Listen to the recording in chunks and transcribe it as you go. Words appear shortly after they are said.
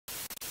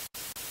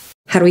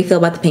How do we feel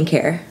about the pink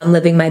hair? I'm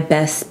living my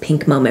best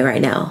pink moment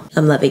right now.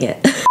 I'm loving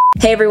it.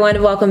 Hey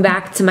everyone, welcome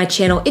back to my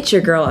channel. It's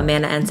your girl,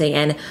 AmandaEnsing,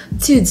 and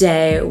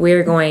today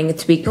we're going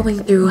to be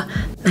going through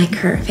my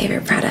current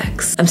favorite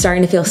products. I'm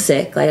starting to feel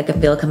sick, like I can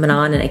feel it coming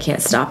on and I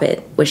can't stop it,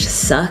 which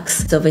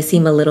sucks. So if I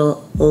seem a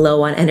little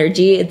low on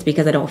energy, it's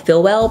because I don't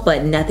feel well,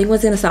 but nothing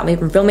was gonna stop me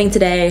from filming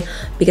today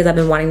because I've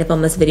been wanting to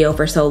film this video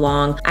for so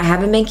long. I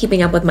haven't been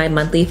keeping up with my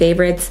monthly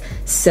favorites,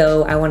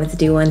 so I wanted to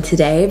do one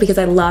today because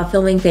I love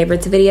filming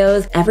favorites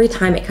videos. Every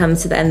time it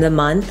comes to the end of the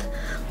month,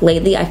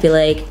 lately, I feel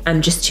like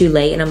I'm just too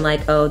late and I'm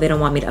like, oh, they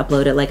don't want me to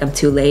upload it, like I'm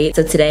too late.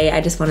 So today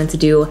I just wanted to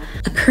do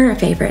a current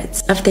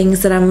favorites of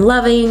things that I'm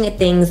loving,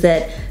 things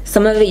that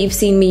some of it you've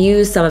seen me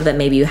use, some of it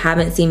maybe you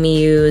haven't seen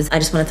me use. I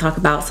just want to talk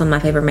about some of my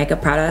favorite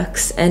makeup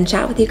products and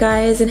chat with you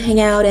guys and hang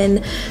out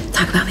and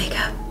talk about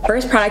makeup.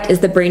 First product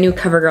is the brand new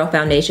CoverGirl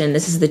foundation.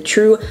 This is the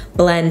True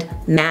Blend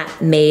Matte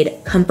Made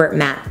Comfort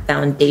Matte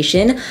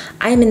Foundation.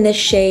 I am in this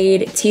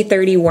shade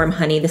T30 Warm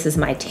Honey. This is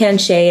my tan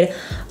shade.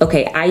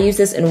 Okay, I use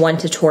this in one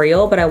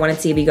tutorial, but I wanted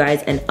to give you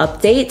guys an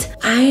update.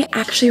 I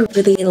actually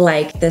really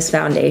like this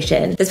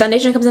foundation. This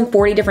foundation comes in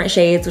 40 different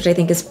shades, which I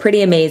think is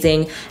pretty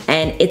amazing,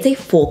 and it's a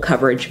full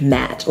coverage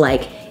matte.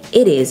 Like,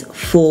 it is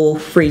full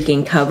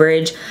freaking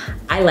coverage.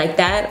 I like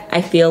that.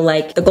 I feel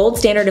like the gold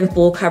standard in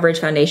full coverage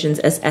foundations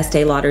is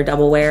Estee Lauder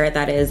Double Wear.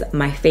 That is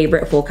my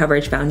favorite full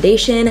coverage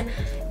foundation.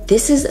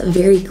 This is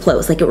very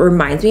close. Like, it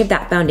reminds me of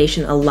that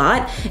foundation a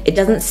lot. It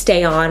doesn't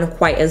stay on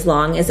quite as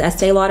long as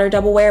Estee Lauder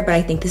Double Wear, but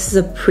I think this is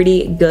a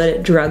pretty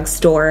good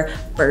drugstore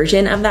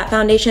version of that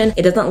foundation.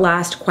 It doesn't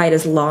last quite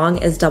as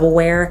long as Double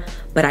Wear,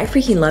 but I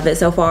freaking love it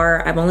so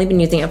far. I've only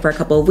been using it for a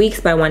couple of weeks,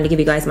 but I wanted to give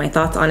you guys my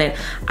thoughts on it.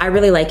 I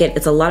really like it.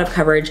 It's a lot of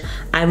coverage.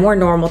 I'm more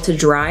normal to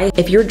dry.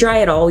 If you're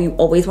dry at all, you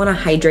always want to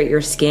hydrate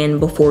your skin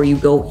before you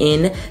go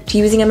in to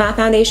using a matte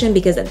foundation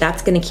because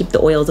that's going to keep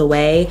the oils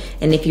away.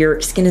 And if your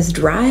skin is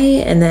dry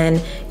and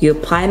then you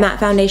apply a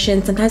matte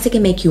foundation, sometimes it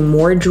can make you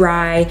more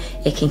dry.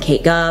 It can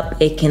cake up.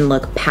 It can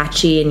look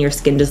patchy and your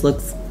skin just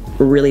looks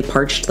really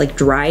parched, like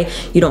dry.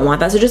 You don't want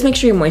that, so just make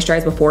sure you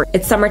moisturize before.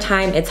 It's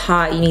summertime, it's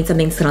hot, you need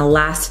something that's gonna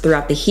last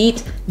throughout the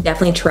heat.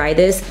 Definitely try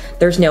this.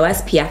 There's no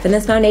SPF in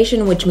this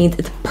foundation, which means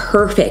it's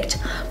perfect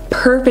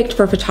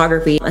for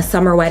photography, a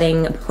summer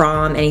wedding,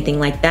 prom, anything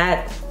like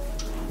that.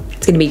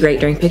 It's gonna be great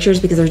during pictures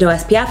because there's no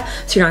SPF,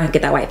 so you're not gonna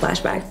get that white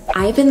flashback.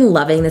 I've been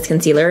loving this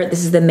concealer.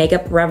 This is the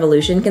Makeup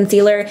Revolution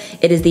concealer.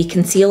 It is the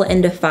Conceal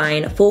and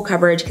Define Full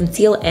Coverage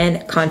Conceal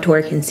and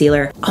Contour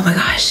Concealer. Oh my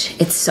gosh,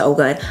 it's so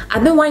good.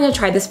 I've been wanting to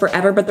try this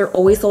forever, but they're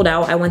always sold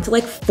out. I went to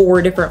like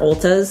 4 different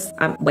Ultas.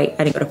 Wait,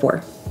 I didn't go to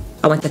 4.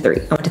 I went to 3.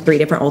 I went to 3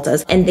 different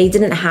Ultas and they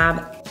didn't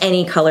have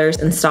any colors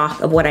in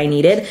stock of what I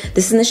needed.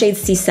 This is in the shade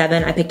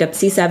C7. I picked up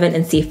C7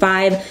 and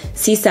C5.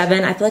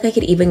 C7, I feel like I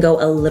could even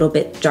go a little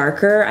bit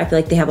darker. I feel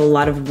like they have a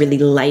lot of really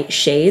light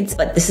shades,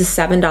 but this is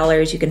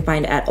 $7. You can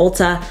find it at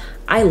Ulta.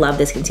 I love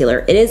this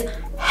concealer. It is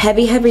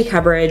heavy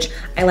coverage.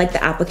 I like the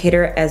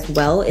applicator as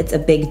well. It's a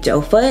big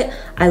doe foot.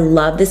 I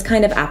love this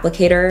kind of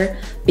applicator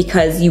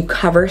because you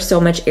cover so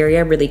much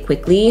area really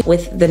quickly.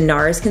 With the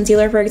NARS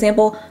concealer, for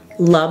example,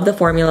 love the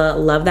formula,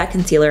 love that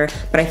concealer,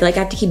 but I feel like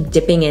I have to keep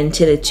dipping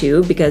into the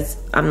tube because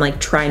I'm like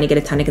trying to get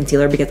a ton of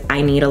concealer because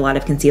I need a lot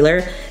of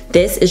concealer.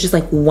 This is just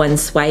like one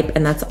swipe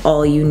and that's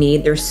all you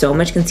need. There's so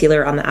much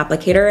concealer on the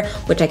applicator,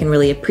 which I can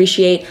really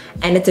appreciate,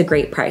 and it's a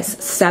great price.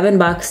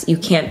 $7, you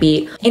can't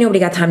beat. Ain't nobody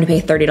got time to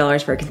pay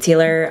 $30 for a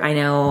concealer. I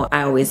know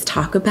I always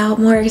talk about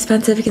more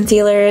expensive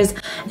concealers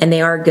and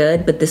they are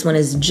good, but this one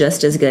is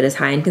just as good as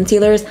high-end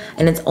concealers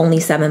and it's only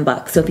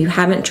 $7. So if you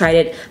haven't tried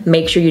it,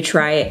 make sure you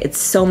try it. It's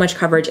so much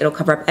coverage. It'll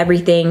cover up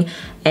everything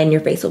and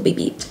your face will be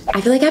beat.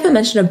 I feel like I haven't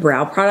mentioned a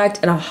brow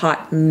product in a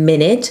hot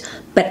minute,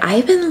 but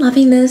I've been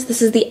loving this.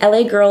 This is the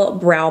LA Girl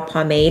Brow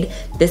Pomade.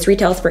 This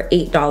retails for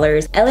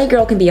 $8. LA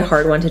Girl can be a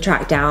hard one to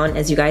track down.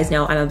 As you guys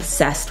know, I'm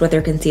obsessed with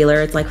their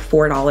concealer. It's like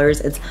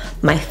 $4. It's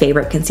my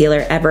favorite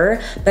concealer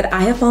ever, but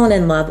I have fallen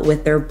in love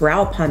with their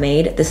brow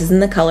pomade. This is in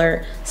the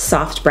color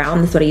Soft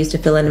Brown. This is what I used to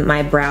fill in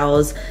my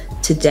brows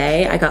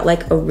today. I got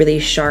like a really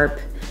sharp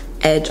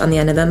edge on the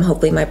end of them.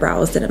 Hopefully my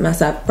brows didn't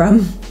mess up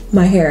from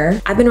my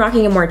hair. I've been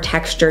rocking a more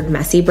textured,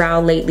 messy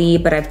brow lately,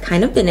 but I've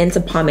kind of been into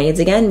pomades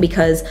again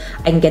because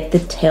I can get the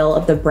tail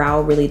of the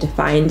brow really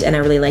defined and I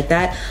really like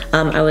that.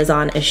 I was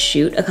on a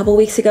shoot a couple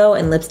weeks ago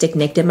and lipstick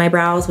nicked in my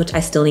brows, which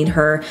I still need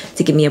her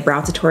to give me a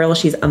brow tutorial.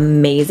 She's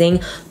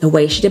amazing. The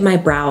way she did my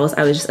brows,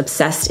 I was just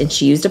obsessed, and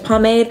she used a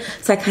pomade.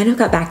 So I kind of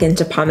got back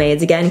into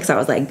pomades again because I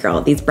was like,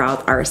 girl, these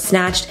brows are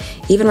snatched.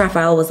 Even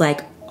Raphael was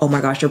like, oh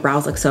my gosh, your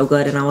brows look so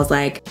good. And I was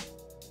like,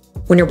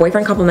 when your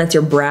boyfriend compliments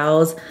your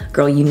brows,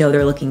 girl, you know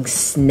they're looking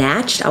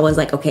snatched. I was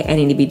like, okay, I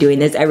need to be doing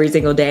this every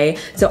single day.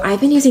 So I've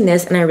been using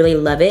this and I really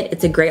love it.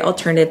 It's a great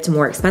alternative to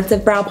more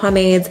expensive brow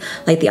pomades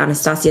like the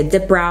Anastasia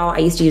Dip Brow. I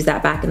used to use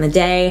that back in the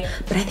day,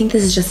 but I think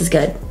this is just as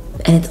good.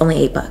 and it's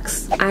only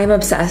 $8. I'm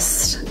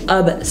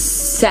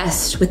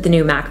obsessed with the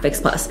new MAC Fix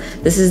Plus.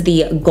 This is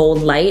the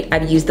gold light.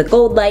 I've used the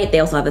gold light. They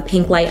also have a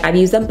pink light. I've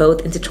used them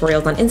both in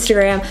tutorials on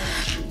Instagram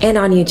and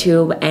on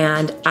YouTube,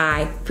 and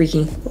I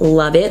freaking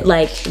love it.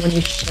 Like when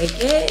you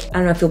shake it, I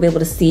don't know if you'll be able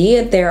to see,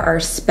 there are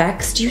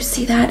specks. Do you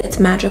see that? It's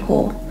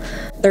magical.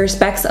 There are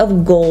specks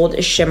of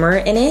gold shimmer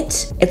in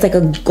it. It's like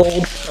a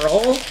gold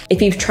pearl.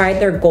 If you've tried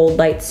their gold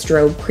light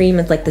strobe cream,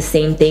 it's like the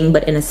same thing,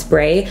 but in a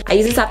spray. I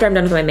use this after I'm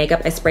done with my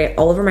makeup. I spray it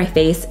all over my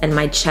face and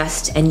my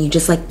chest, and you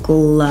just like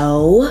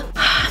glow.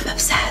 I'm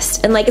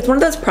obsessed. And like, it's one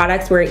of those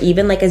products where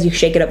even like as you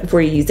shake it up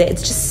before you use it,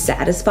 it's just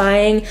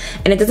satisfying,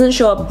 and it doesn't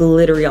show up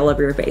glittery all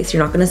over your face.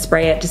 You're not gonna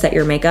spray it to set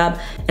your makeup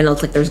and it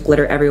looks like there's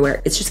glitter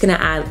everywhere. It's just gonna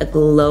add a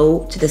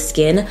glow to the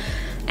skin,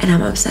 and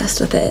I'm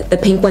obsessed with it. The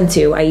pink one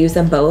too, I use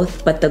them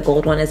both, but the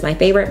gold one is my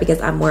favorite because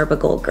I'm more of a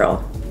gold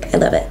girl. I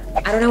love it.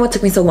 I don't know what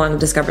took me so long to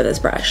discover this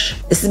brush.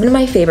 This has been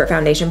my favorite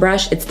foundation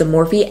brush. It's the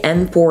Morphe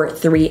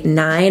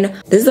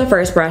M439. This is the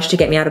first brush to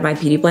get me out of my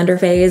beauty blender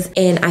phase,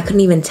 and I couldn't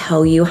even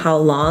tell you how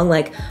long.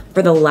 Like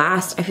for the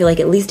last, I feel like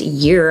at least a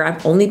year,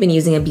 I've only been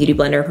using a beauty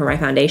blender for my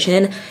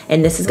foundation,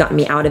 and this has gotten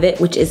me out of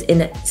it, which is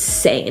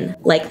insane.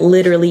 Like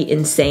literally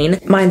insane.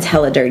 Mine's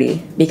hella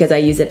dirty because I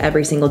use it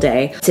every single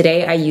day.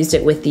 Today I used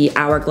it with the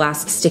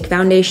Hourglass Stick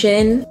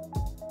Foundation.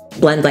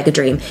 Blend like a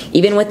dream.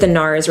 Even with the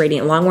NARS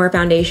Radiant Longwear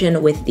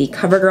foundation, with the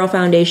CoverGirl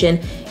foundation,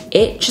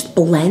 it just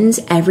blends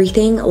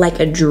everything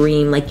like a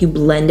dream. Like you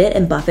blend it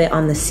and buff it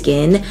on the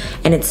skin,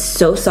 and it's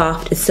so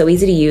soft, it's so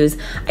easy to use.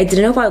 I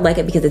didn't know if I would like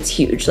it because it's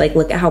huge. Like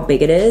look at how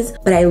big it is,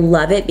 but I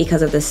love it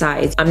because of the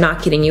size. I'm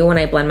not kidding you, when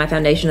I blend my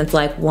foundation, it's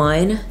like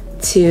 1,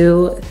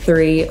 2,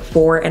 3,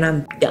 4, and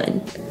I'm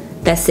done.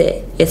 That's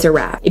it. It's a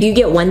wrap. If you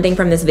get one thing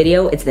from this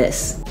video, it's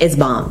this. It's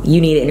bomb.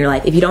 You need it in your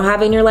life. If you don't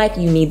have it in your life,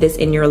 you need this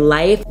in your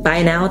life.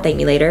 Buy now, thank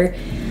me later.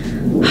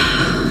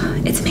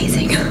 It's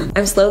amazing.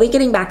 I'm slowly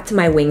getting back to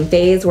my wing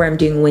phase where I'm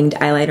doing winged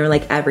eyeliner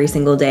like every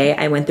single day.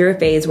 I went through a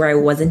phase where I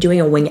wasn't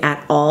doing a wing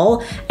at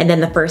all. And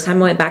then the first time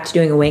I went back to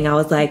doing a wing, I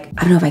was like,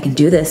 I don't know if I can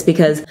do this,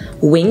 because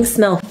wings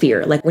smell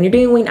fear. Like when you're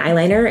doing winged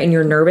eyeliner and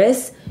you're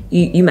nervous,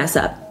 you mess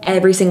up.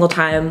 Every single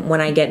time when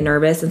I get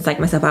nervous and psych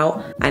myself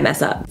out, I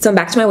mess up. So I'm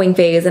back to my wing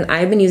phase, and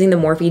I've been using the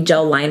Morphe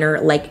gel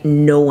liner like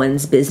no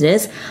one's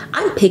business.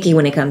 I'm picky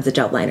when it comes to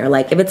gel liner.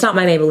 Like if it's not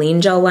my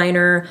Maybelline gel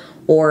liner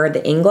or the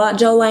Inglot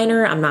gel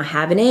liner, I'm not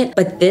having it.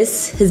 But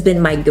this has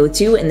been my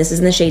go-to, and this is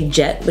in the shade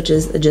Jet, which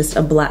is just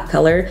a black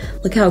color.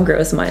 Look how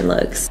gross mine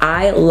looks.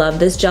 I love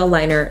this gel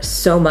liner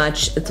so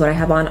much. It's what I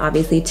have on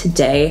obviously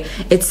today.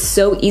 It's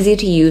so easy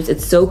to use.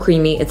 It's so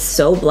creamy. It's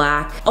so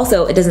black.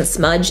 Also, it doesn't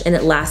smudge, and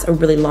it lasts a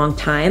really long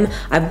time.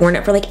 I've worn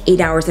it for like 8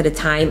 hours at a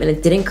time, and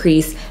it didn't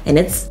crease, and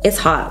it's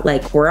hot.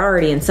 Like we're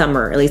already in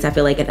summer, at least I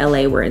feel like in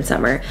LA we're in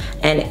summer,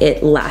 and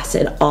it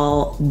lasted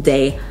all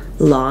day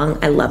long.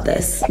 I love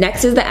this.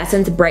 Next is the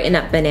Essence Brighten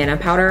Up Banana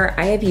Powder.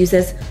 I have used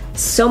this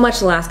so much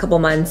the last couple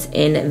months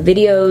in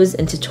videos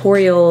and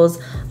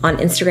tutorials on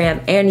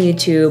Instagram and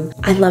YouTube.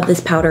 I love this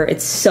powder.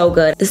 It's so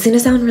good. This is gonna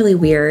sound really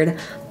weird,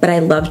 but I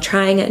love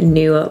trying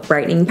new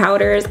brightening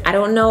powders. I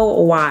don't know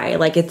why,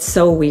 like it's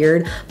so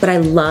weird, but I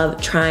love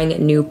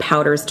trying new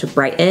powders to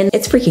brighten.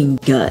 It's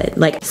freaking good.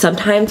 Like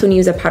sometimes when you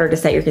use a powder to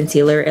set your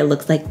concealer, it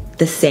looks like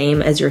the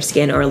same as your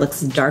skin, or it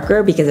looks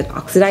darker because it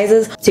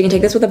oxidizes. So you can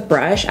take this with a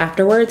brush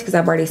afterwards, because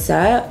I've already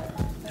set.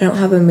 I don't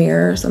have a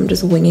mirror, so I'm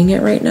just winging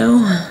it right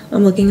now.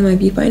 I'm looking in my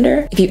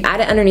viewfinder. If you add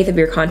it underneath of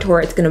your contour,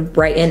 it's gonna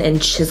brighten and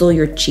chisel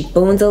your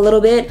cheekbones a little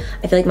bit.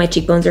 I feel like my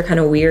cheekbones are kind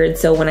of weird,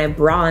 so when I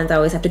bronze, I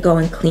always have to go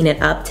and clean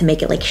it up to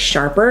make it like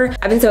sharper.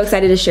 I've been so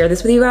excited to share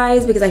this with you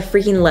guys because I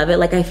freaking love it.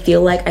 Like I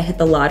feel like I hit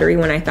the lottery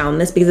when I found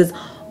this, because it's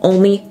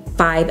only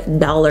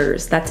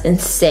 $5. That's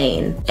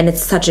insane. And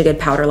it's such a good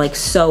powder, like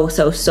so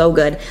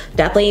good.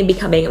 Definitely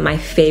becoming my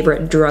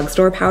favorite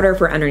drugstore powder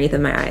for underneath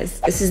of my eyes.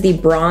 This is the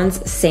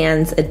Bronze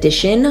Sands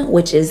edition,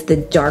 which is the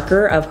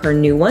darker of her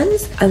new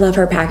ones. I love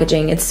her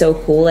packaging. It's so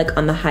cool. Like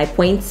on the high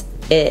points,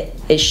 it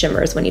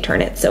shimmers when you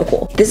turn it. So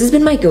cool. This has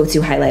been my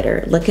go-to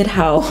highlighter. Look at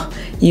how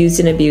used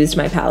and abused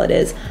my palette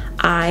is.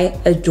 I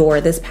adore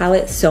this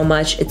palette so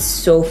much. It's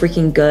so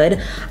freaking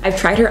good. I've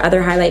tried her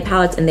other highlight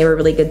palettes and they were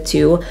really good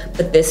too,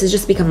 but this has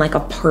just become like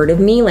a part of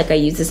me. Like I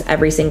use this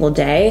every single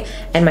day,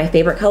 and my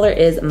favorite color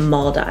is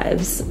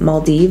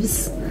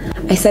Maldives.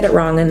 I said it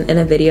wrong in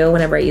a video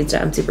whenever I used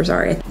it. I'm super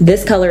sorry.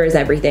 This color is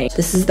everything.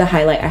 This is the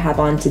highlight I have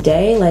on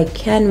today.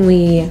 Like,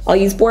 I'll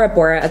use Bora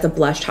Bora as a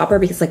blush topper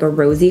because it's like a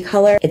rosy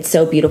color. It's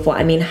so beautiful.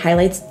 I mean,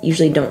 highlights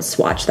usually don't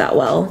swatch that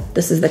well.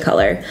 This is the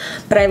color,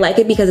 but I like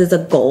it because it's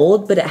a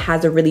gold, but it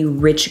has a really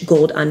rich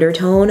gold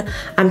undertone.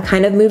 I'm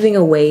kind of moving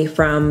away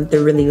from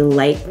the really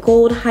light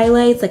gold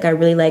highlights. Like I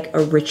really like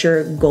a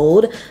richer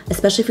gold,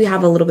 especially if you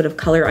have a little bit of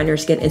color on your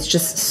skin. It's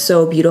just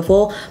so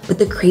beautiful. But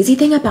the crazy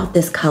thing about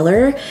this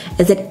color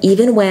is that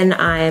even when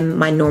I'm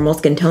my normal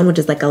skin tone, which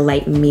is like a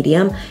light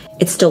medium,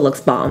 it still looks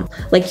bomb.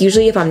 Like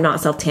usually if I'm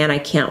not self-tan, I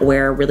can't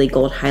wear really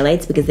gold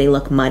highlights because they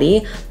look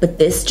muddy, but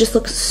this just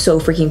looks so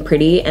freaking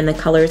pretty, and the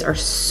colors are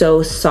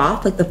so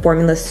soft. Like the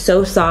formula is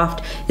so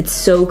soft, it's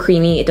so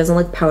creamy, it doesn't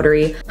look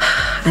powdery.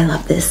 I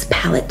love this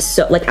palette.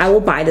 So like I will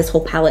buy this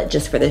whole palette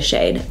just for this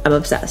shade. I'm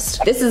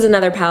obsessed. This is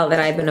another palette that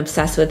I've been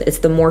obsessed with. It's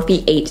the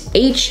Morphe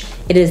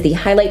 8H. It is the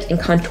Highlight and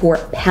Contour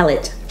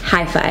Palette.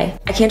 Hi-Fi.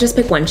 I can't just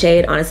pick one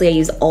shade. Honestly, I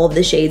use all of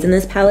the shades in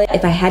this palette.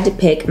 If I had to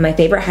pick, my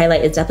favorite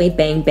highlight is definitely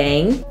Bang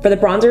Bang. For the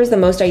bronzers, the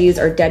most I use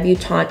are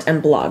Debutante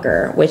and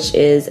Blogger, which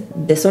is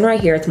this one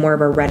right here. It's more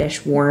of a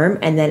reddish warm,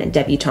 and then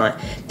Debutante.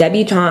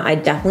 Debutante, I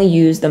definitely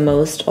use the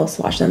most. I'll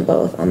swatch them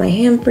both on my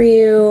hand for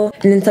you.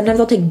 And then sometimes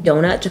I'll take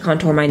Donut to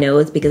contour my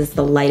nose because it's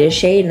the lightest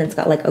shade and it's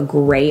got like a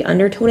gray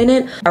undertone in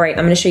it. All right,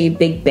 I'm gonna show you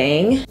Big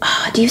Bang.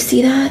 Oh, do you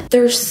see that?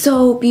 They're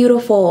so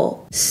beautiful.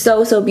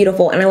 So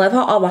beautiful. And I love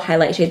how all the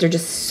highlight shades are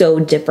just so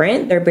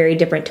different. They're very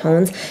different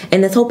tones.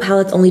 And this whole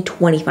palette's only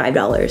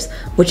 $25,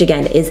 which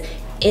again is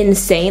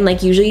insane.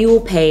 Like usually you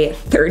will pay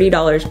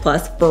 $30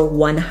 plus for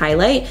one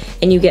highlight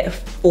and you get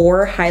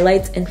 4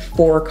 highlights and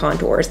 4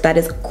 contours. That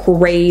is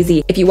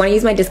crazy. If you want to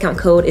use my discount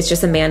code, it's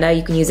just Amanda.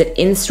 You can use it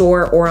in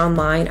store or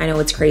online. I know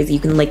it's crazy. You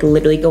can like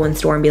literally go in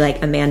store and be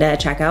like Amanda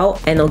at checkout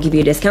and they'll give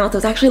you a discount. So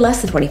it's actually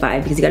less than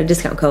 25 because you got a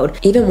discount code.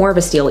 Even more of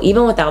a steal.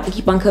 Even without the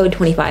coupon code,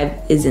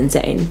 25 is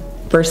insane.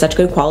 For such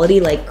good quality,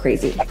 like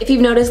crazy. If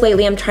you've noticed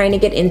lately, I'm trying to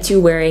get into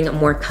wearing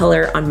more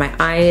color on my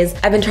eyes.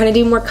 I've been trying to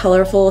do more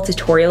colorful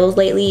tutorials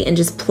lately and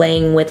just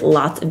playing with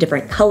lots of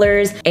different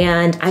colors,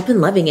 and I've been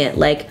loving it.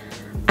 Like,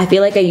 I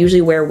feel like I usually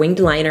wear winged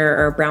liner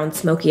or a brown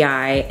smoky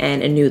eye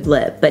and a nude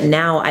lip, but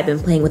now I've been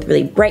playing with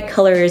really bright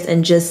colors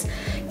and just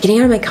getting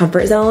out of my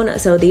comfort zone.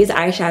 So these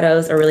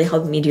eyeshadows are really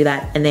helping me do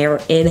that, and they are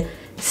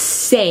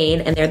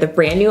insane, and they're the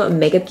brand new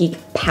Makeup Geek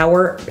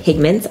Power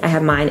Pigments. I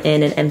have mine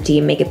in an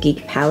empty Makeup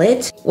Geek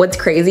palette. What's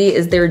crazy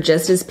is they're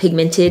just as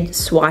pigmented,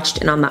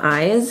 swatched, and on the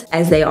eyes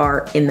as they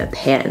are in the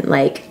pan.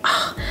 Like,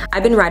 oh,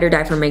 I've been ride or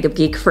die for Makeup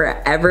Geek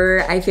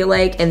forever, I feel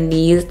like, and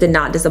these did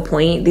not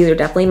disappoint. These are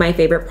definitely my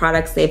favorite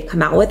products they've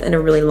come out with in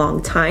a really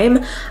long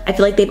time. I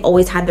feel like they've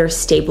always had their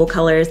staple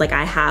colors. Like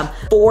I have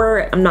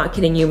 4, I'm not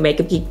kidding you,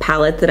 Makeup Geek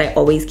palettes that I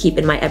always keep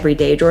in my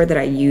everyday drawer that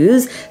I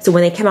use. So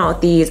when they came out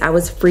with these, I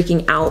was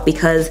freaking out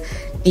because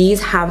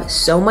these have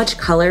so much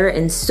color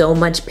and so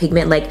much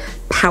pigment. Like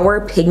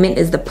Power Pigment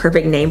is the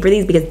perfect name for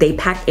these because they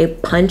pack a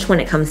punch when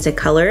it comes to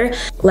color.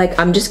 Like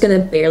I'm just gonna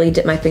barely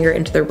dip my finger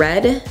into the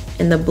red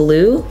and the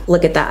blue.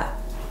 Look at that.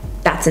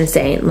 That's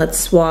insane. Let's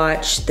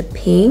swatch the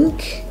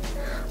pink.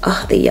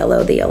 Oh, the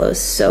yellow is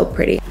so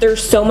pretty.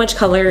 There's so much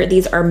color.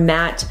 These are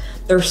matte.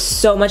 They're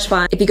so much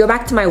fun. If you go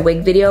back to my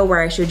wig video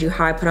where I showed you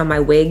how I put on my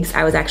wigs,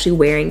 I was actually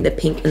wearing the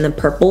pink and the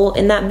purple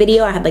in that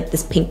video. I had like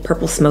this pink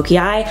purple smoky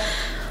eye.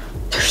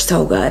 They're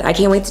so good. I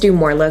can't wait to do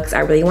more looks. I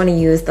really want to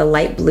use the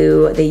light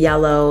blue, the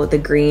yellow, the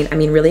green. I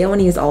mean, really, I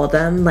want to use all of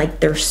them. Like,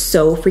 they're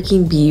so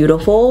freaking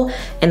beautiful,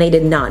 and they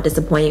did not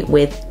disappoint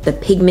with the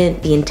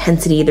pigment, the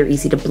intensity. They're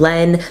easy to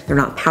blend. They're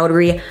not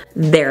powdery.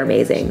 They're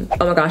amazing.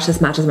 Oh my gosh, this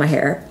matches my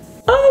hair.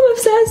 Oh, I'm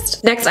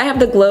obsessed. Next, I have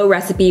the Glow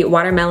Recipe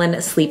Watermelon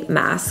Sleep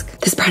Mask.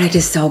 This product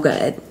is so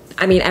good.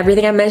 I mean,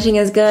 everything I'm mentioning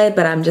is good,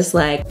 but I'm just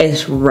like,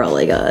 it's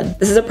really good.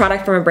 This is a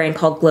product from a brand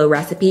called Glow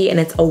Recipe, and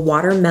it's a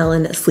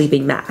watermelon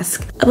sleeping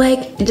mask.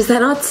 Like, does that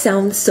not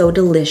sound so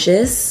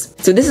delicious?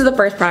 So this is the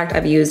first product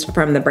I've used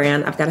from the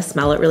brand. I've got to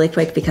smell it really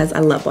quick because I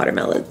love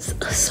watermelons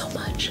so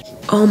much.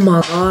 Oh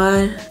my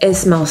God, it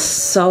smells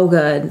so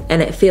good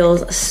and it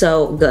feels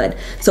so good.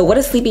 So what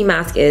a sleeping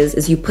mask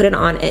is you put it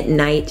on at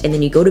night and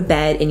then you go to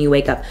bed and you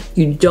wake up.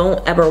 You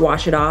don't ever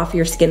wash it off.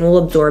 Your skin will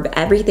absorb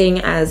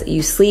everything as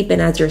you sleep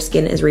and as your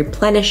skin is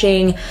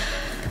replenishing.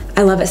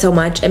 I love it so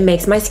much. It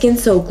makes my skin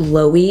so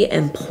glowy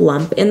and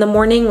plump in the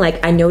morning.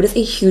 Like, I notice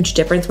a huge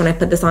difference when I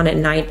put this on at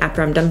night.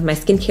 After I'm done with my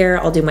skincare,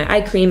 I'll do my eye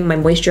cream, my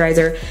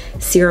moisturizer,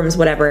 serums,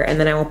 whatever, and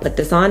then I will put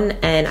this on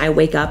and I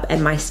wake up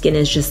and my skin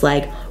is just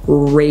like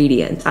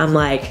radiant. I'm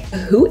like,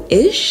 who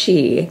is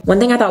she? One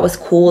thing I thought was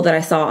cool that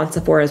I saw on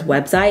Sephora's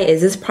website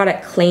is this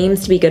product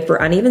claims to be good for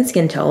uneven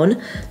skin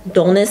tone,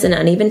 dullness and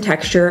uneven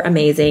texture,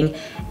 amazing,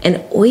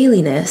 and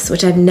oiliness,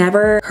 which I've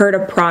never heard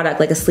a product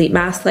like a sleep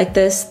mask like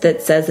this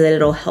that says that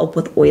it'll help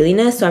with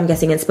oiliness. So I'm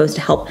guessing it's supposed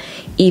to help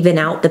even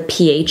out the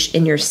pH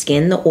in your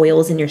skin, the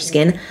oils in your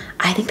skin.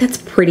 I think that's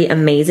pretty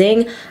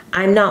amazing.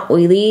 I'm not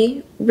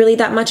oily really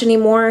that much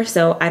anymore,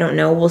 so I don't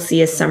know. We'll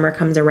see as summer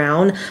comes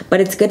around, but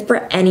it's good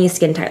for any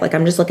skin type. Like,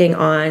 I'm just looking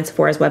on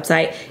Sephora's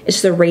website. It's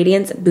just a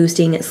radiance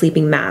boosting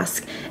sleeping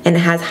mask, and it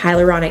has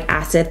hyaluronic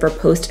acid for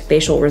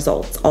post-facial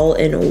results, all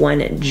in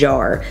one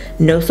jar.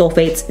 No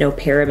sulfates, no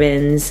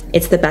parabens.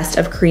 It's the best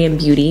of Korean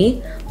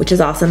beauty, which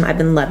is awesome. I've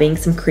been loving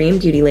some Korean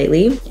beauty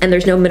lately, and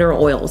there's no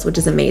mineral oils, which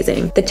is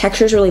amazing. The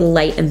texture is really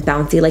light and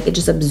bouncy, like it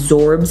just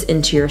absorbs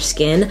into your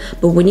skin,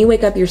 but when you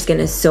wake up, your skin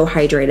is so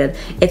hydrated.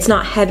 It's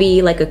not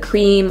heavy like a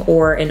cream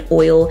or an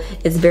oil.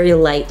 It's very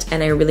light,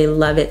 and I really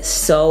love it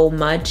so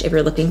much. If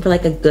you're looking for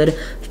like a good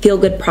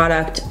feel-good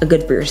product, a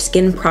good for your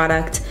skin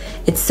product,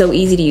 it's so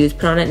easy to use.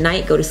 Put on at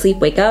night, go to sleep,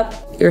 wake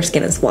up, your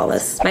skin is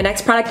flawless. My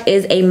next product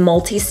is a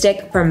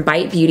multi-stick from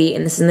Bite Beauty,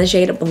 and this is in the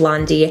shade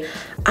Blondie.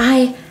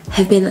 I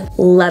have been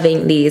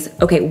loving these.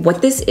 Okay,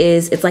 what this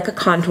is, it's like a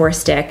contour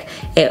stick.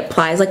 It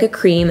applies like a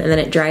cream and then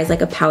it dries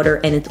like a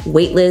powder, and it's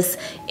weightless.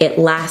 It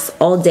lasts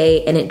all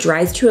day and it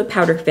dries to a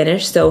powder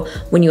finish. So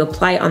when you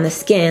apply it on the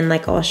skin,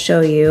 like I'll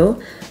show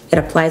you, it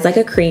applies like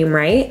a cream,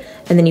 right?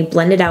 And then you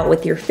blend it out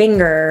with your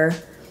finger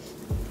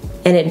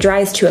and it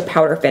dries to a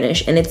powder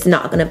finish, and it's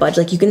not gonna budge.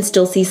 Like, you can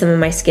still see some of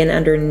my skin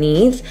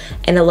underneath,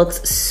 and it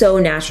looks so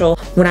natural.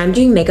 When I'm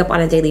doing makeup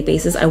on a daily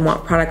basis, I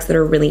want products that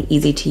are really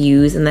easy to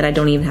use and that I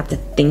don't even have to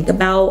think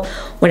about.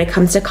 When it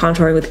comes to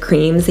contouring with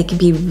creams, they can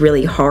be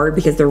really hard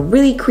because they're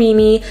really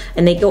creamy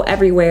and they go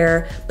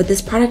everywhere, but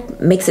this product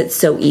makes it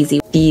so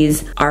easy.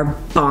 These are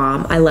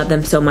bomb. I love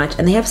them so much,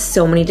 and they have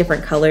so many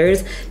different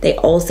colors. They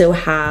also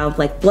have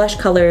like blush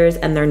colors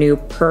and their new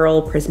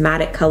pearl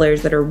prismatic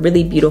colors that are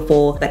really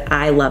beautiful. But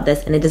I love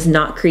this, and it does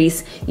not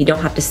crease. You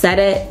don't have to set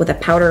it with a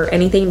powder or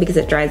anything because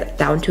it dries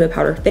down to a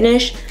powder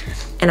finish,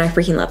 and I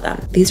freaking love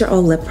them. These are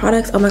all lip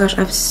products. Oh my gosh, I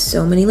have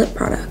so many lip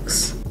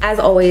products. As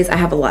always, I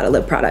have a lot of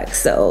lip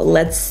products, so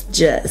let's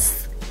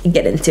just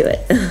get into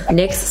it.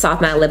 NYX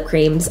Soft Matte Lip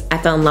Creams, I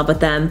fell in love with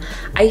them.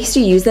 I used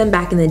to use them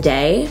back in the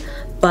day,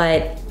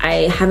 but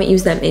I haven't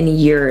used them in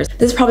years.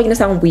 This is probably gonna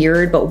sound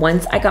weird, but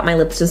once I got my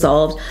lips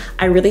dissolved,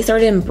 I really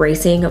started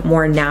embracing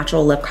more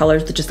natural lip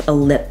colors with just a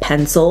lip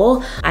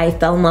pencil. I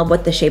fell in love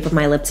with the shape of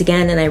my lips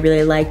again, and I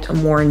really liked a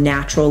more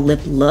natural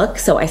lip look,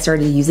 so I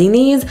started using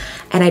these,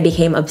 and I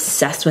became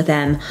obsessed with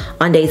them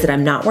on days that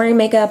I'm not wearing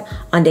makeup,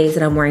 on days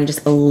that I'm wearing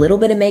just a little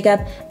bit of makeup,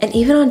 and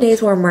even on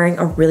days where I'm wearing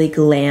a really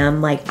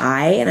glam like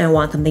eye, and I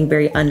want something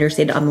very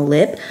understated on the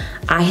lip.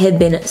 I have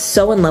been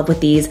so in love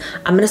with these.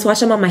 I'm gonna swatch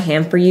them on my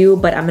hand for you,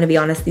 but I'm gonna be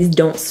honest, these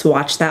don't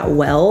swatch that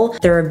well.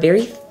 They're a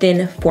very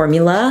thin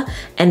formula,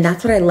 and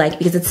that's what I like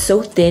because it's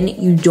so thin,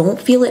 you don't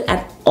feel it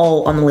at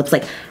all on the lips,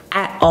 like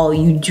at all.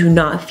 You do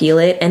not feel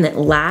it, and it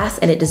lasts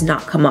and it does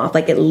not come off.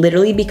 Like, it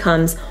literally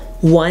becomes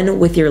one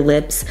with your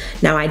lips.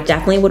 Now, I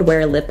definitely would wear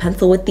a lip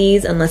pencil with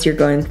these unless you're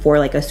going for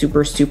like a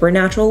super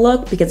natural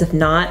look, because if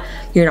not,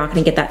 you're not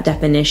gonna get that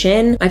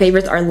definition. My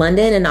favorites are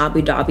London and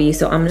Abu Dhabi,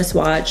 so I'm gonna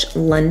swatch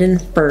London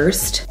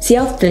first. See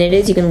how thin it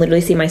is? You can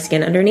literally see my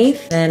skin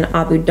underneath. And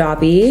Abu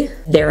Dhabi,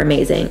 they're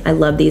amazing. I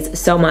love these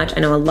so much. I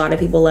know a lot of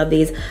people love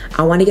these.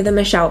 I wanna give them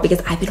a shout because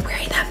I've been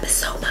wearing them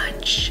so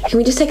much. Can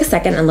we just take a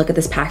second and look at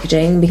this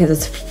packaging because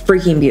it's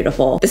freaking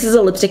beautiful. This is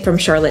a lipstick from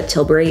Charlotte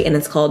Tilbury, and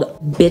it's called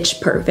Bitch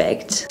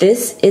Perfect.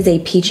 This is a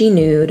peachy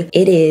nude.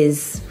 It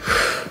is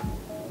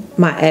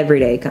my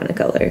everyday kind of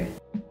color.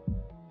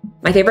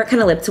 My favorite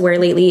kind of lip to wear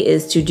lately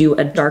is to do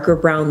a darker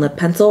brown lip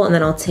pencil, and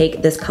then I'll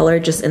take this color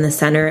just in the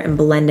center and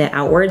blend it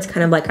outwards,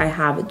 kind of like I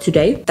have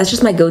today. That's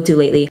just my go-to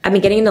lately. I've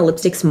been getting into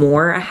lipsticks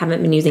more. I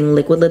haven't been using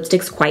liquid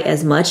lipsticks quite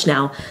as much.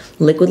 Now,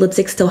 liquid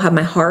lipsticks still have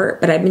my heart,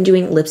 but I've been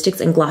doing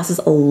lipsticks and glosses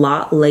a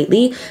lot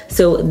lately.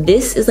 So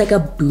this is like a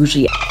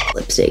bougie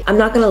lipstick. I'm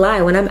not gonna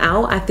lie, when I'm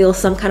out, I feel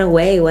some kind of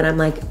way when I'm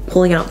like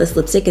pulling out this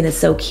lipstick and it's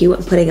so cute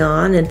and putting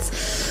on.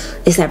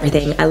 It's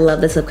everything. I love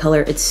this lip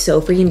color. It's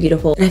so freaking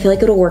beautiful. And I feel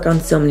like it'll work on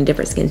so many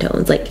different skin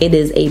tones. Like, it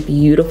is a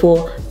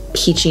beautiful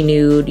peachy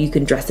nude. You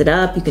can dress it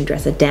up, you can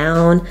dress it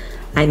down.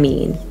 I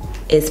mean,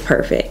 it's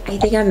perfect. I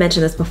think I've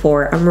mentioned this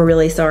before. I'm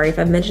really sorry if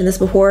I've mentioned this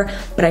before,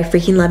 but I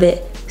freaking love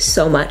it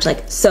so much.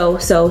 Like, so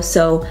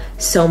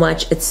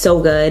much. It's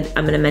so good.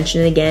 I'm gonna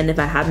mention it again if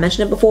I have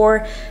mentioned it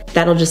before.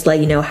 That'll just let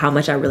you know how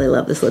much I really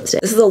love this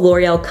lipstick. This is a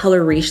L'Oreal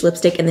Color Riche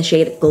lipstick in the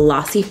shade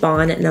Glossy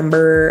Fawn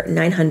number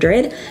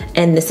 900,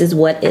 and this is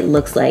what it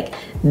looks like.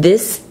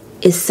 This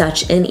is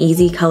such an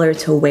easy color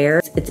to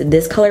wear. It's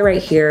this color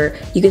right here.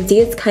 You can see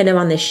it's kind of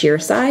on the sheer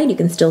side. You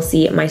can still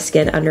see my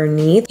skin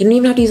underneath. You don't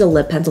even have to use a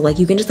lip pencil. Like,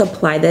 you can just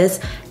apply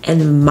this,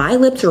 and my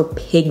lips are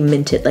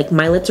pigmented. Like,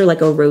 my lips are like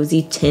a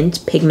rosy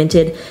tint,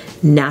 pigmented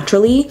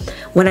naturally.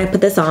 When I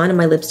put this on and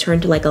my lips turn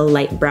to like a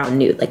light brown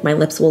nude, like my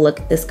lips will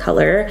look this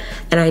color,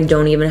 and I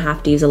don't even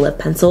have to use a lip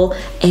pencil,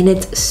 and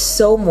it's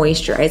so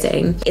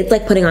moisturizing. It's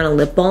like putting on a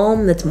lip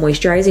balm that's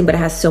moisturizing, but it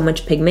has so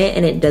much pigment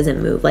and it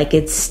doesn't move. Like,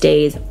 it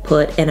stays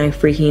put, and I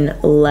freaking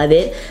love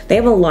it. They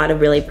have a lot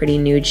of really pretty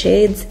nude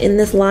shades in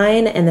this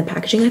line, and the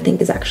packaging I think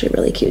is actually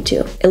really cute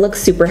too. It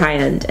looks super high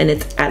end, and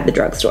it's at the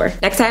drugstore.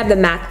 Next, I have the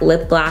MAC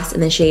lip gloss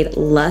in the shade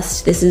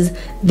Lust. This is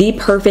the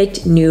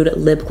perfect nude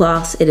lip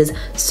gloss. It is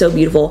so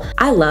beautiful.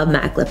 I love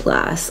MAC lip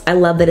gloss. I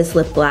love that it's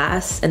lip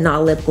gloss and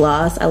not lip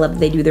gloss. I love that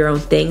they do their own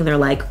thing. They're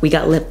like, we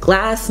got lip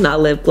gloss,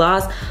 not lip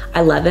gloss.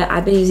 I love it.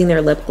 I've been using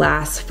their lip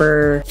gloss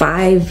for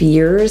 5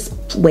 years.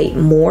 Wait,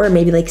 more,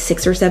 maybe like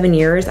 6 or 7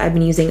 years. I've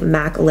been using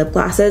MAC lip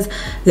glosses.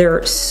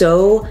 They're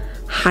so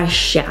high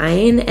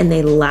shine, and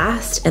they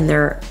last, and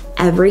they're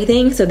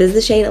everything. So this is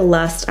the shade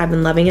Lust. I've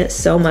been loving it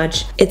so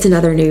much. It's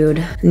another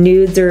nude.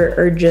 Nudes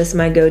are just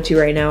my go-to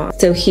right now.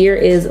 So here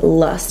is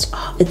Lust.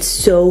 Oh, it's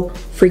so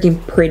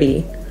freaking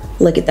pretty.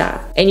 Look at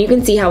that. And you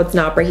can see how it's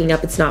not breaking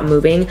up, it's not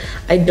moving.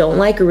 I don't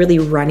like really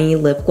runny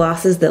lip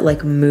glosses that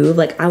like move.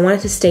 Like I want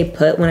it to stay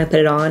put when I put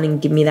it on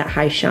and give me that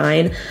high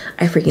shine.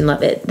 I freaking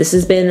love it. This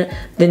has been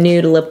the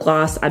nude lip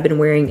gloss I've been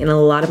wearing in a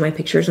lot of my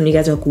pictures. When you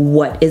guys are like,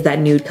 what is that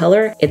nude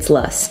color? It's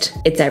Lust.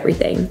 It's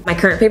everything. My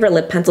current favorite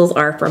lip pencils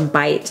are from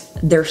Bite.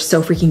 They're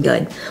so freaking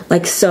good.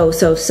 Like so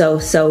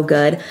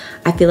good.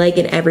 I feel like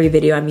in every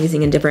video I'm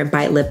using a different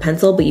Bite lip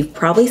pencil, but you've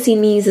probably seen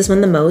me use this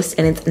one the most,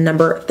 and it's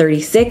number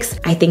 36.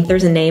 I think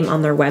there's a name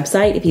on their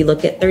website if you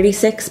look at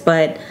 36,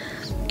 but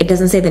it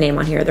doesn't say the name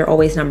on here. They're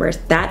always numbers.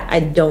 That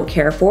I don't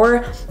care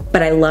for,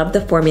 but I love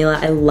the formula.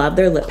 I love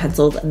their lip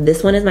pencils.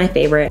 This one is my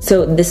favorite.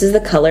 So this is the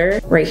color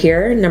right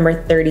here,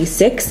 number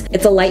 36.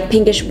 It's a light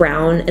pinkish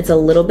brown. It's a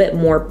little bit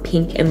more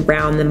pink and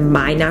brown than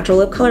my natural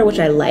lip color, which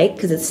I like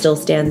because it still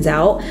stands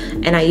out.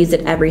 And I use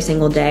it every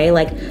single day.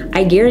 Like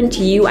I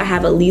guarantee you I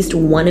have at least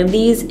one of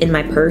these in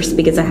my purse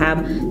because I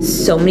have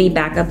so many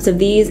backups of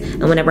these.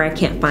 And whenever I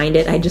can't find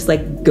it, I just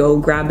like go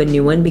grab a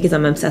new one because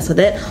I'm obsessed with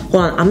it.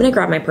 Hold on, I'm gonna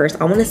grab my purse.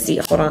 I wanna see,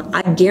 hold on.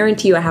 I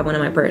guarantee you I have one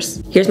in my purse.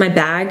 Here's my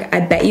bag. I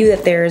bet you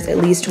that there's at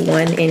least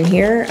one in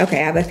here.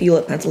 Okay, I have a few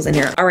lip pencils in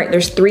here. All right,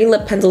 there's 3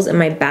 lip pencils in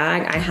my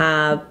bag. I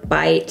have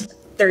Bite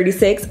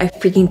 36. I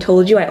freaking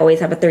told you I always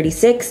have a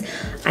 36.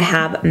 I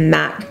have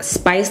MAC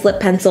Spice lip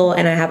pencil,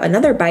 and I have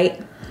another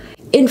Bite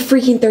in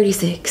freaking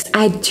 36.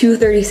 I had 2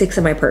 36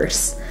 in my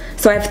purse.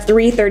 So I have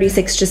 3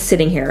 36 just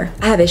sitting here.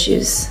 I have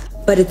issues,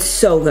 but it's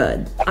so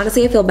good.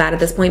 Honestly, I feel bad at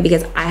this point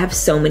because I have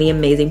so many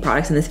amazing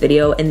products in this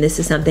video, and this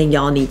is something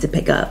y'all need to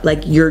pick up.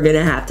 Like, you're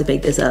gonna have to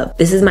pick this up.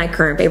 This is my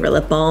current favorite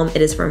lip balm.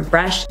 It is from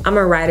Fresh. I'm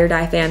a ride or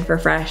die fan for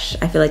Fresh.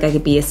 I feel like I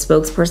could be a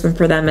spokesperson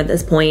for them at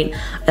this point.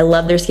 I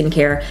love their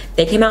skincare.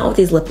 They came out with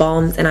these lip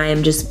balms and I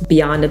am just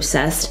beyond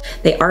obsessed.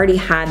 They already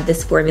had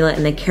this formula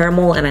in the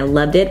caramel and I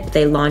loved it, but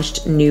they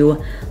launched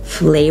new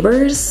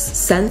flavors,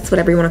 scents,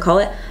 whatever you wanna call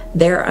it.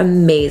 They're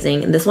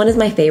amazing. This one is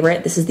my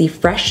favorite. This is the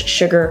Fresh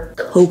Sugar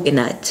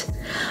Coconut.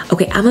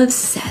 Okay, I'm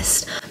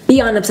obsessed.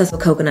 Beyond obsessed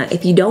with coconut.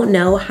 If you don't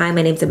know, hi,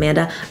 my name's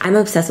Amanda. I'm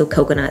obsessed with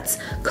coconuts.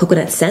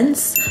 Coconut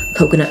scents,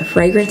 coconut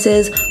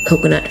fragrances,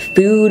 coconut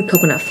food,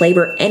 coconut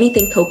flavor,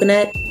 anything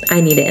coconut, I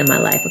need it in my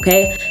life,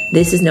 okay?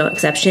 This is no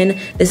exception.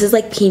 This is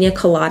like pina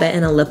colada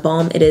and a lip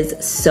balm. It is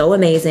so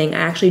amazing. I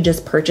actually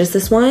just purchased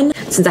this one.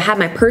 Since I have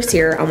my purse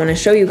here, I wanna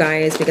show you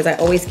guys because I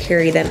always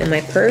carry them in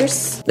my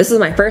purse. This is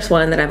my first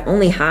one that I've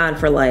only had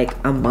for like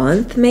a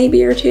month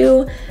maybe or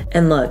 2.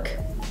 And look,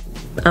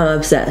 I'm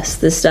obsessed.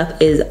 This stuff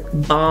is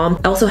bomb.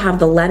 I also have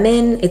the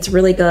lemon, it's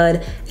really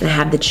good. And I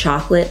have the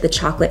chocolate. The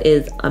chocolate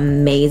is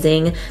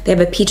amazing. They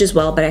have a peach as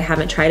well, but I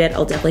haven't tried it.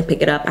 I'll definitely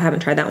pick it up. I haven't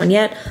tried that one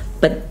yet,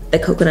 but the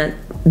coconut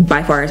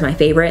by far is my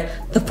favorite.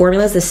 The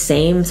formula is the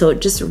same, so it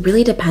just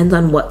really depends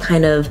on what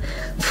kind of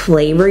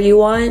flavor you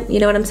want, you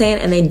know what I'm saying?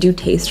 And they do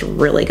taste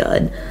really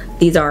good.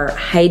 These are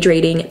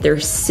hydrating,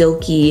 they're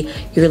silky,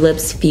 your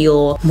lips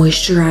feel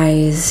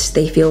moisturized.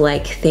 They feel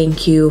like,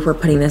 thank you for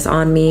putting this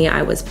on me.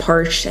 I was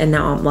parched and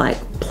now I'm like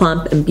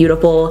plump and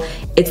beautiful.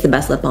 It's the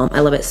best lip balm,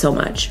 I love it so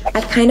much.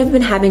 I've kind of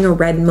been having a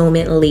red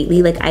moment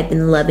lately. Like I've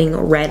been loving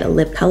red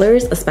lip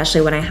colors,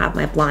 especially when I have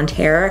my blonde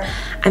hair.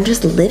 I'm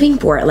just living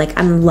for it. Like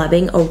I'm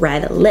loving a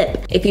red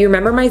lip. If you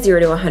remember my 0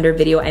 to 100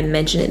 video, I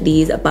mentioned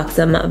these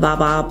Buxom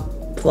Baba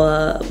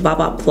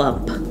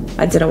Plump.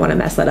 I didn't want to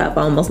mess that up.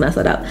 I almost messed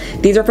it up.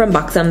 These are from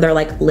Buxom. They're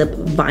like lip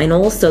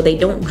vinyls, so they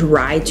don't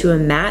dry to a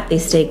matte. They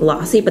stay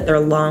glossy, but they're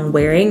long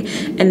wearing.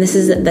 And this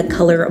is the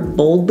color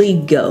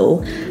Boldly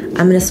Go.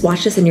 I'm gonna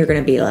swatch this and you're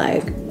gonna be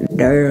like,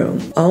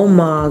 damn. Oh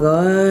my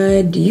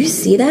God, do you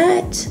see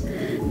that?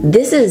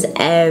 This is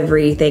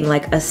everything,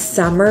 like a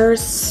summer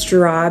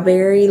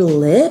strawberry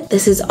lip.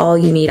 This is all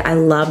you need. I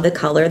love the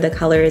color. The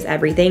color is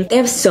everything. They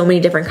have so many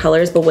different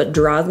colors, but what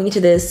draws me to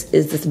this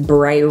is this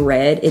bright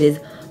red. It is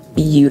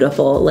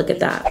beautiful. Look at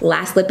that.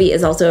 Last Lippy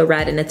is also a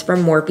red and it's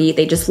from Morphe.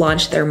 They just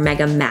launched their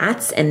Mega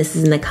Mattes and this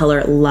is in the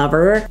color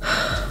Lover.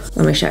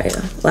 Let me show you.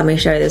 Let me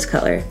show you this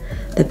color.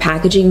 The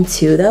packaging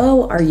too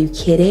though, are you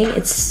kidding?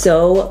 It's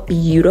so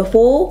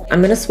beautiful.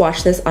 I'm gonna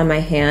swatch this on my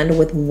hand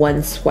with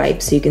one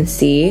swipe so you can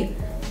see.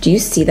 Do you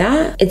see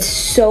that? It's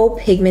so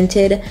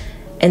pigmented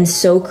and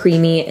so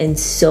creamy and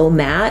so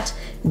matte.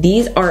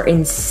 These are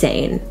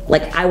insane.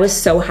 Like I was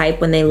so hyped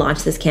when they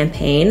launched this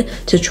campaign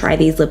to try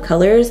these lip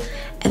colors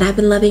and I've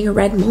been loving a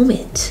red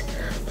moment.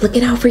 Look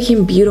at how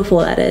freaking beautiful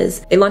that is.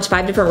 They launched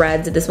 5 different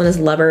reds. This one is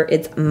Lover.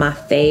 It's my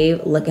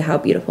fave. Look at how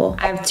beautiful.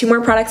 I have 2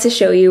 more products to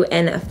show you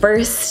and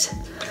first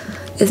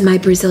is my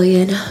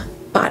Brazilian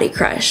Body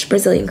Crush,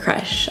 Brazilian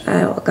Crush.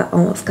 I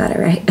almost got it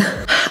right.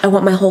 I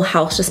want my whole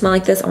house to smell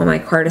like this. I want my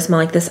car to smell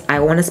like this. I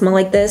want to smell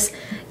like this.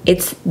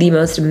 It's the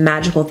most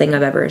magical thing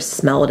I've ever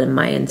smelled in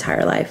my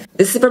entire life.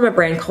 This is from a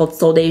brand called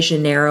Sol de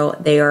Janeiro.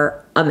 They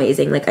are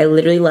amazing. Like I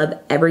literally love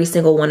every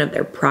single one of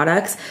their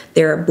products.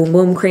 Their Boom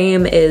Boom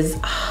Cream is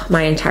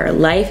my entire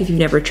life. If you've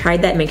never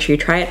tried that, make sure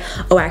you try it.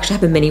 Oh, I actually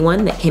have a mini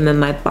one that came in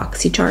my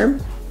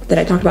BoxyCharm that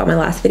I talked about in my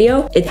last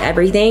video. It's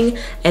everything,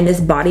 and this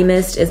body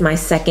mist is my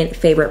second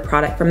favorite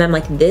product from them.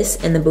 Like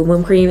this and the Boom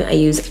Boom Cream I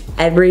use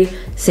every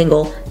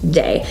single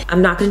day.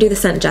 I'm not gonna do the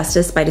scent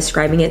justice by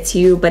describing it to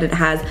you, but it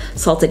has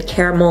salted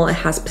caramel, it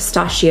has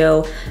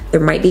pistachio, there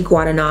might be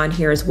guaraná in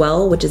here as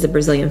well, which is a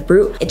Brazilian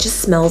fruit. It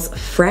just smells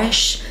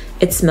fresh,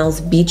 it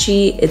smells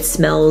beachy, it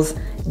smells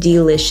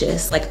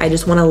delicious. Like I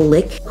just wanna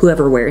lick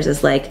whoever wears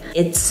this. Like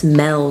it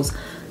smells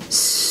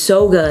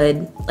so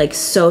good, like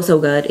so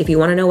good. If you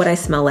wanna know what I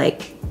smell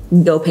like,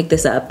 go pick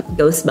this up,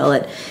 go smell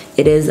it.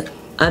 It is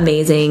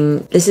amazing.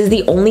 This is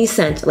the only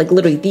scent, like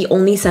literally the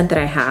only scent that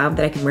I have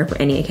that I can wear for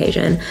any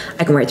occasion.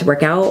 I can wear it to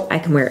work out, I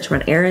can wear it to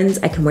run errands,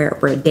 I can wear it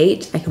for a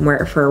date, I can wear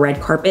it for a red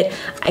carpet.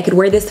 I could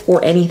wear this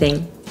for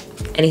anything,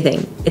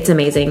 anything. It's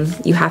amazing.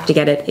 You have to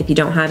get it. If you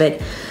don't have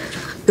it,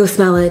 go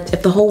smell it.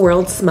 If the whole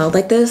world smelled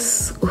like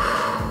this,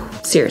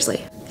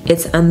 seriously,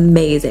 it's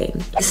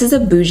amazing. This is a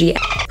bougie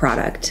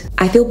product.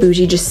 I feel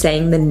bougie just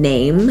saying the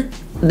name.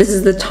 This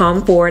is the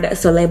Tom Ford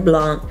Soleil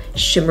Blanc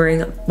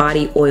Shimmering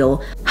Body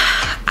Oil.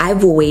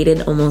 I've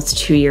waited almost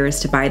 2 years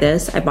to buy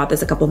this. I bought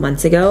this a couple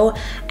months ago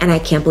and I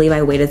can't believe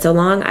I waited so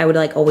long. I would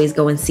like always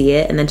go and see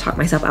it and then talk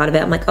myself out of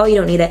it. I'm like, oh, you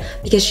don't need it,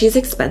 because she's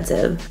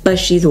expensive, but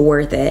she's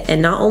worth it.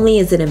 And not only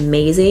is it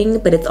amazing,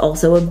 but it's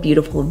also a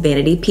beautiful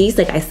vanity piece.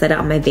 Like I set it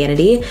on my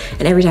vanity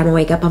and every time I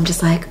wake up, I'm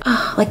just like,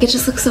 oh, like it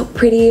just looks so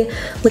pretty.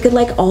 Look at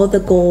like all the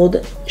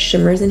gold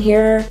shimmers in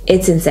here.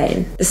 It's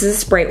insane. This is a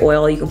spray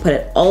oil. You can put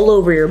it all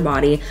over your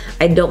body.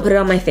 I don't put it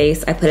on my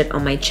face. I put it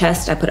on my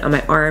chest. I put it on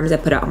my arms. I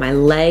put it on my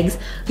legs.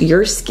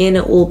 Your skin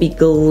will be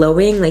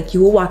glowing. Like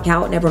you will walk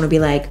out and everyone will be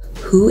like,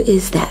 who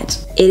is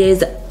that? It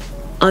is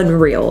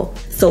unreal.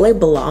 Soleil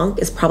Blanc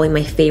is probably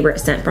my favorite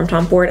scent from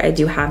Tom Ford. I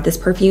do have this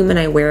perfume and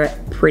I wear it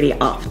pretty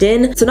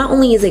often. So not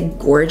only is it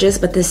gorgeous,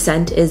 but the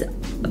scent is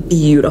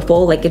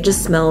beautiful. Like it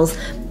just smells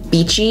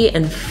beachy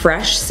and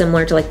fresh,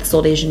 similar to like the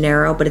Sol de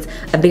Janeiro, but it's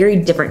a very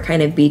different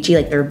kind of beachy.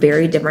 Like they're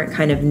very different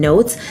kind of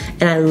notes,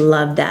 and I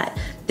love that.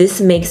 This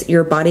makes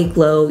your body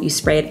glow. You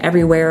spray it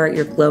everywhere,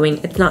 you're glowing.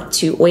 It's not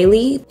too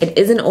oily. It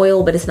is an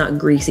oil, but it's not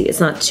greasy. It's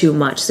not too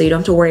much, so you don't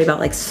have to worry about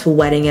like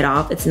sweating it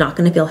off. It's not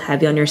gonna feel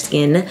heavy on your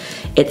skin.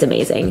 It's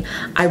amazing.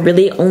 I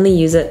really only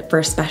use it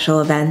for special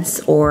events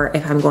or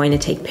if I'm going to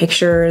take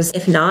pictures.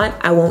 If not,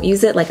 I won't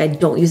use it. Like I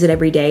don't use it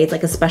every day. It's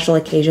like a special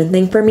occasion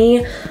thing for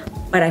me,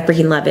 but I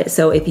freaking love it.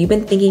 So if you've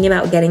been thinking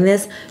about getting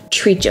this,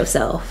 treat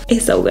yourself.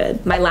 It's so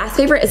good. My last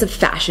favorite is a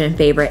fashion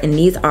favorite, and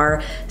these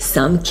are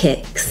some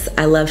kicks.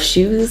 I love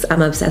shoes.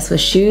 I'm obsessed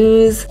with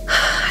shoes.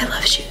 I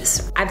love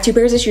shoes. I have 2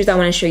 pairs of shoes I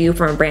want to show you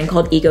from a brand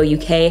called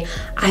FUEGO UK.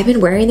 I've been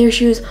wearing their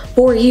shoes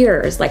for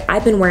years. Like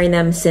I've been wearing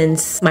them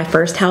since my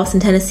first house in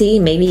Tennessee,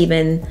 maybe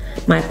even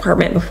my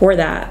apartment before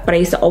that. But I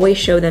used to always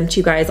show them to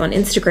you guys on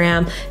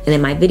Instagram and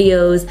in my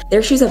videos.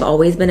 Their shoes have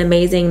always been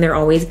amazing. They're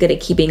always good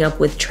at keeping up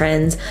with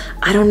trends.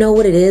 I don't know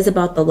what it is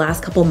about the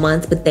last couple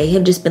months, but they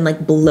have just been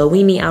like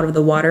blowing me out of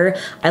the water.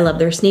 I love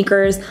their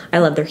sneakers. I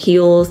love their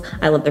heels.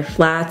 I love their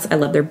flats. I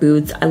love their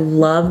boots. I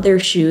love their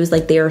shoes.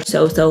 Like they are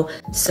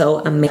so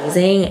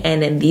amazing.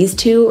 And these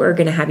 2 are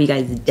gonna have you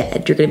guys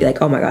dead. You're gonna be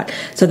like, oh my God.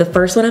 So the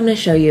first one I'm gonna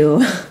show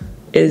you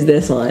is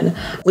this one.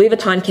 Louis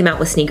Vuitton came out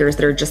with sneakers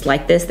that are just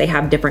like this. They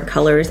have different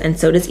colors, and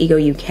so does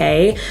FUEGO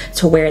UK,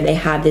 to where they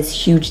have this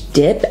huge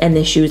dip and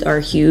the shoes are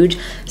huge.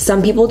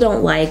 Some people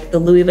don't like the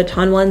Louis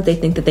Vuitton ones. They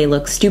think that they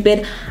look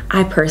stupid.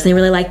 I personally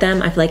really like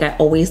them. I feel like I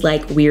always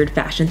like weird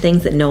fashion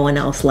things that no one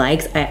else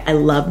likes. I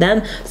love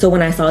them. So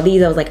when I saw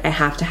these, I was like, I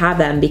have to have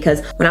them,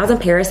 because when I was in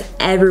Paris,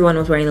 everyone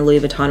was wearing the Louis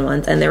Vuitton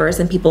ones, and there were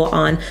some people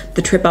on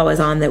the trip I was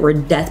on that were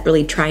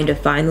desperately trying to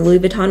find the Louis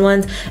Vuitton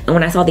ones. And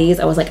when I saw these,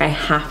 I was like, I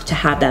have to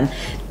have them.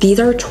 These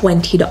are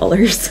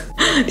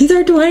 $20. These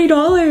are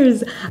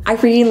 $20. I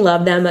freaking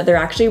love them. They're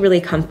actually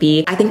really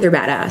comfy. I think they're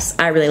badass.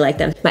 I really like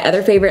them. My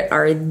other favorite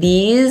are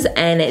these,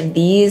 and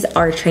these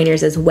are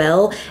trainers as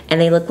well,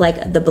 and they look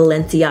like the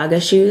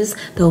Balenciaga shoes,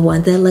 the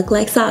ones that look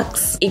like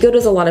socks. FUEGO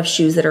does a lot of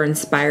shoes that are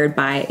inspired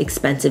by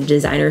expensive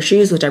designer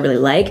shoes, which I really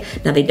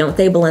like. Now they don't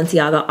say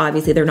Balenciaga.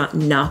 Obviously they're not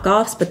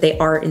knockoffs, but they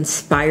are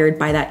inspired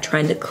by that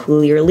trend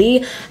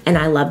clearly, and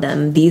I love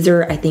them. These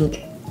are, I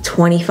think,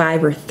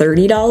 $25 or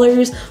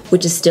 $30,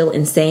 which is still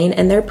insane,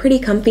 and they're pretty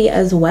comfy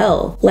as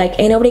well. Like,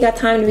 ain't nobody got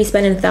time to be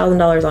spending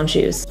 $1,000 on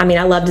shoes. I mean,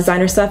 I love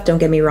designer stuff, don't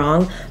get me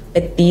wrong,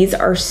 but these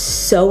are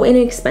so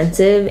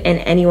inexpensive and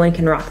anyone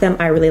can rock them.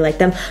 I really like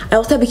them. I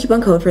also have a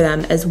coupon code for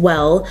them as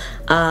well.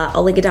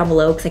 I'll link it down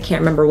below because I can't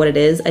remember what it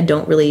is. I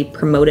don't really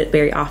promote it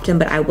very often,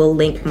 but I will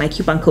link my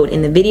coupon code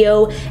in the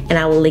video and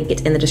I will link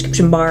it in the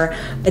description bar.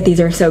 But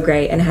these are so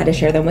great and I had to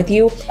share them with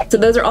you. So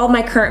those are all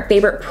my current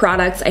favorite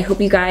products. I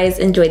hope you guys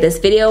enjoyed this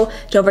video.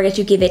 Don't forget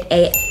to give it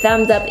a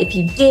thumbs up if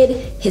you did.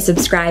 Hit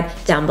subscribe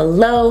down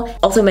below.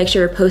 Also make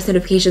sure your post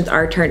notifications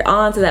are turned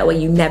on so that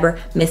way you never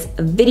miss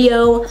a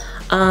video.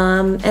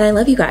 And I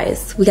love you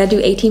guys. We gotta do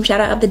A-team shout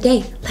out of the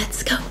day.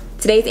 Let's go.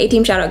 Today's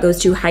A-team shout out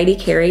goes to Heidi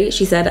Carey.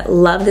 She said,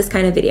 love this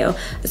kind of video,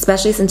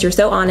 especially since you're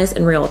so honest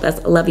and real with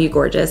us. Love you,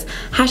 gorgeous.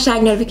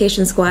 Hashtag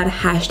notification squad,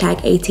 hashtag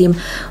A-team.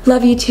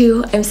 Love you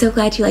too. I'm so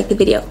glad you liked the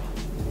video.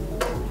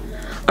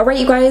 All right,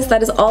 you guys,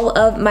 that is all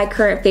of my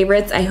current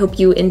favorites. I hope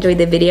you enjoyed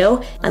the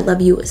video. I love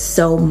you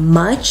so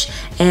much,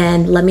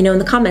 and let me know in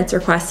the comments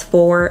requests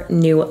for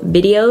new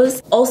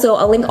videos. Also,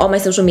 I'll link all my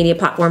social media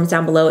platforms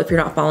down below if you're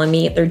not following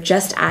me. They're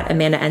just at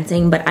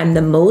AmandaEnsing, but I'm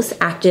the most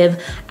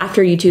active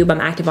after YouTube. I'm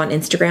active on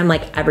Instagram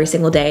like every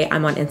single day.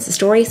 I'm on Insta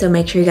story, so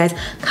make sure you guys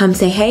come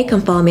say hey,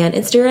 come follow me on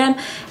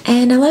Instagram,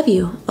 and I love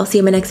you. I'll see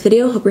you in my next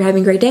video. Hope you're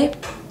having a great day,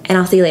 and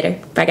I'll see you later.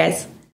 Bye, guys.